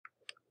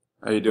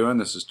How you doing?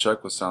 This is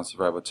Chuck with Sound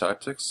Survival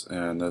Tactics,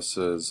 and this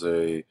is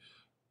a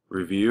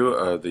review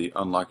of the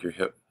Unlock Your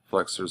Hip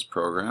Flexors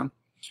program.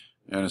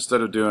 And instead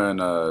of doing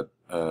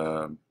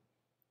a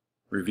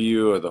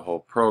review of the whole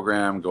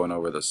program, going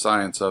over the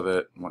science of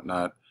it and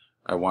whatnot,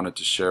 I wanted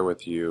to share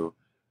with you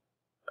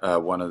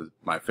one of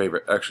my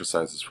favorite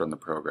exercises from the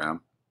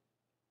program.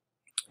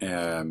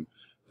 And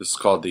this is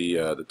called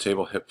the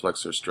table hip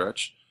flexor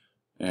stretch.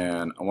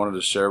 And I wanted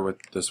to share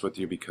this with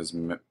you because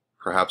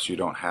perhaps you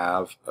don't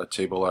have a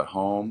table at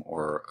home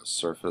or a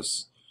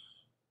surface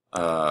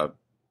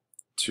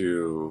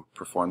to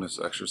perform this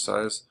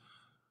exercise.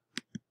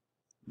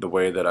 The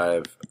way that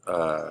I've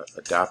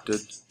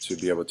adapted to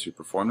be able to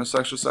perform this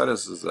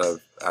exercise is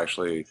I've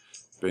actually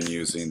been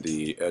using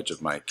the edge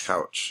of my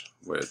couch,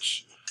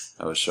 which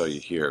I will show you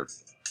here.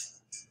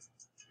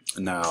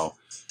 Now,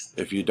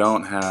 if you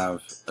don't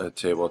have a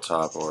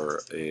tabletop or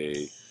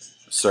a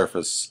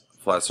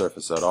flat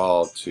surface at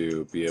all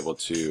to be able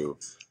to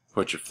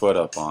put your foot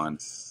up on,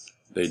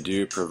 they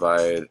do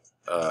provide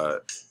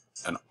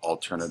an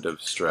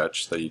alternative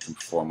stretch that you can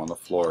perform on the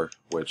floor,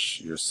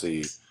 which you'll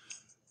see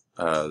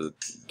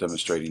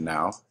demonstrating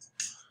now.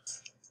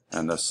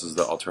 And this is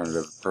the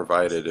alternative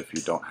provided if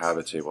you don't have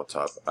a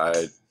tabletop.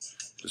 I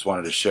just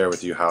wanted to share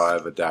with you how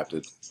I've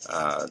adapted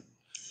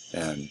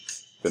and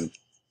been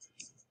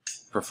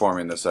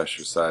performing this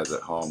exercise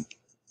at home.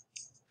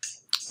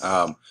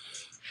 I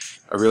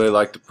really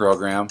like the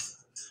program.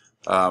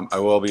 I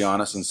will be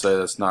honest and say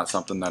that's not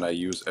something that I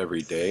use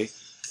every day.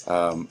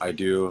 I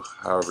do,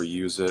 however,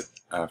 use it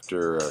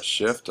after a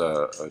shift.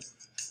 I'm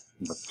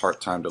a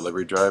part-time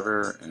delivery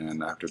driver,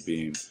 and after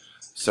being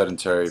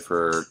sedentary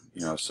for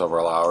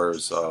several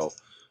hours,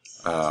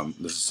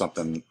 this is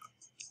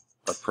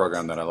a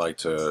program that I like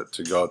to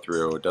go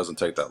through. It doesn't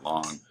take that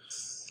long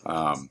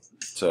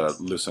to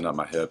loosen up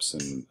my hips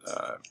and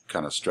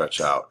kind of stretch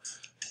out.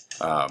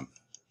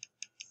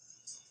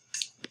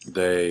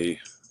 They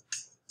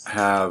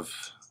have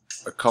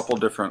a couple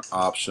different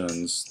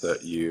options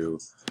that you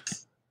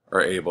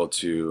are able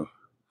to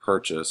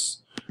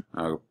purchase.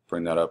 I'll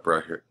bring that up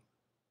right here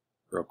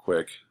real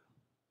quick.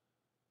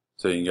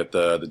 So you can get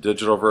the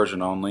digital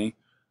version only,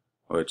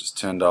 which is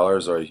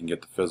 $10, or you can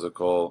get the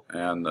physical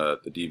and the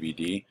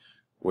DVD,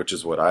 which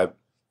is what I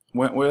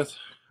went with.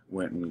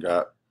 Went and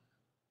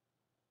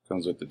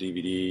comes with the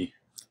DVD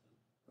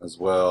as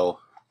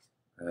well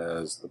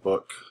as the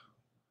book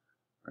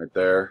right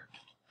there,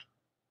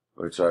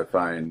 which I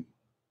find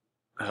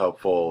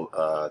helpful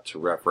to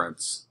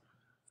reference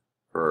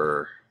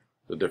for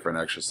the different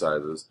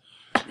exercises.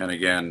 And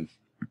again,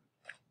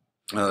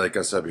 like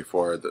I said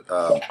before,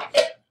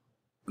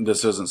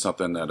 this isn't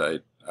something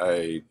that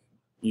I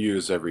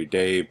use every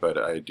day, but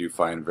I do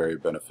find very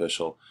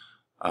beneficial.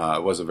 I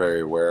wasn't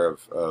very aware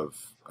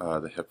of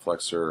the hip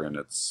flexor and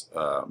its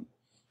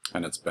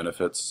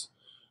benefits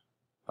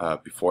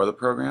before the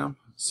program,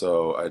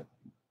 so I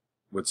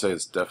would say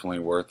it's definitely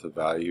worth the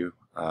value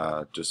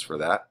just for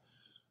that.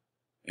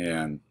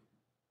 And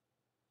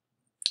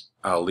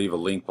I'll leave a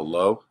link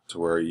below to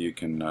where you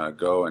can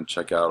go and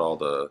check out all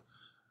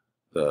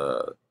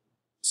the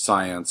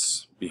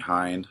science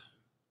behind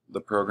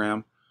the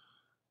program.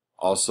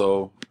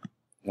 Also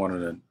wanted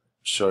to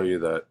show you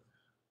that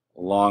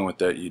along with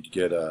that you'd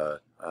get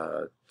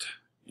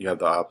you have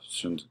the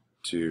option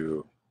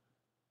to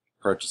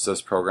purchase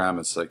this program.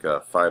 It's like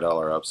a $5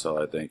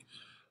 upsell, I think,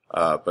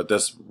 but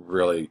this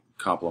really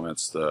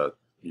complements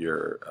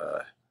your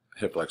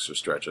hip flexor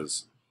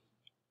stretches,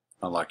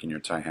 unlocking your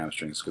tight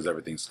hamstrings, because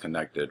everything's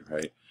connected,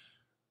 right?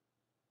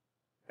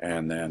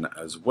 And then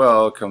as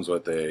well, it comes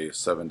with a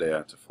 7-day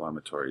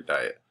anti-inflammatory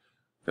diet,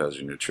 because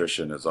your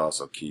nutrition is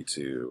also key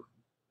to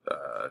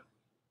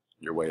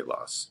your weight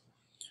loss.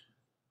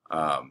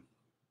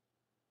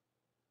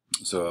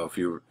 So if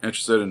you're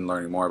interested in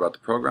learning more about the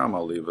program,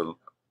 I'll leave a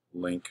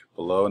link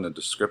below in the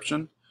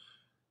description.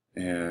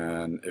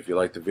 And if you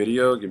like the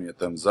video, give me a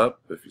thumbs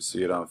up. If you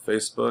see it on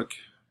Facebook,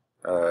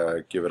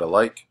 give it a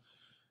like.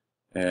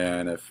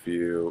 And if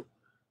you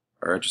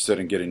are interested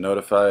in getting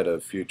notified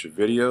of future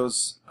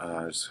videos,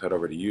 just head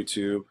over to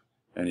YouTube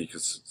and you can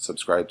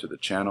subscribe to the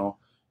channel,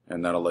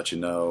 and that'll let you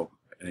know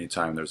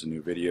anytime there's a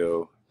new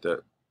video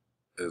that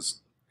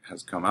has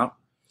come out.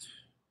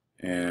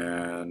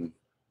 And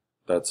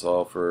that's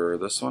all for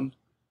this one.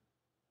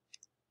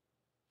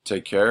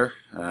 Take care,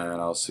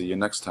 and I'll see you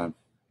next time.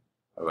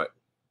 Bye-bye.